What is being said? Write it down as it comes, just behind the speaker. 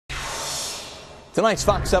Tonight's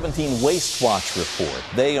Fox 17 Waste Watch report.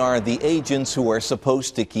 They are the agents who are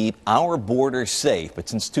supposed to keep our border safe. But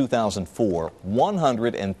since 2004,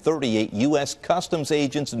 138 U.S. Customs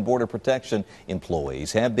agents and Border Protection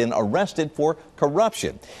employees have been arrested for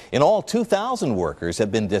corruption. In all, 2,000 workers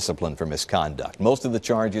have been disciplined for misconduct. Most of the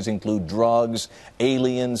charges include drugs,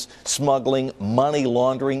 aliens, smuggling, money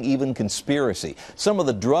laundering, even conspiracy. Some of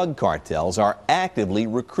the drug cartels are actively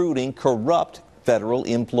recruiting corrupt federal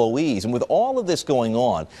employees. And with all of this going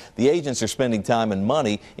on, the agents are spending time and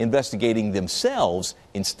money investigating themselves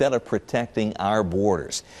instead of protecting our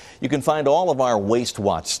borders. You can find all of our Waste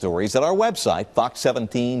Watch stories at our website,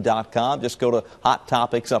 fox17.com. Just go to Hot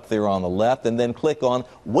Topics up there on the left and then click on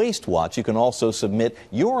Waste Watch. You can also submit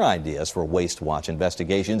your ideas for Waste Watch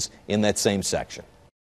investigations in that same section.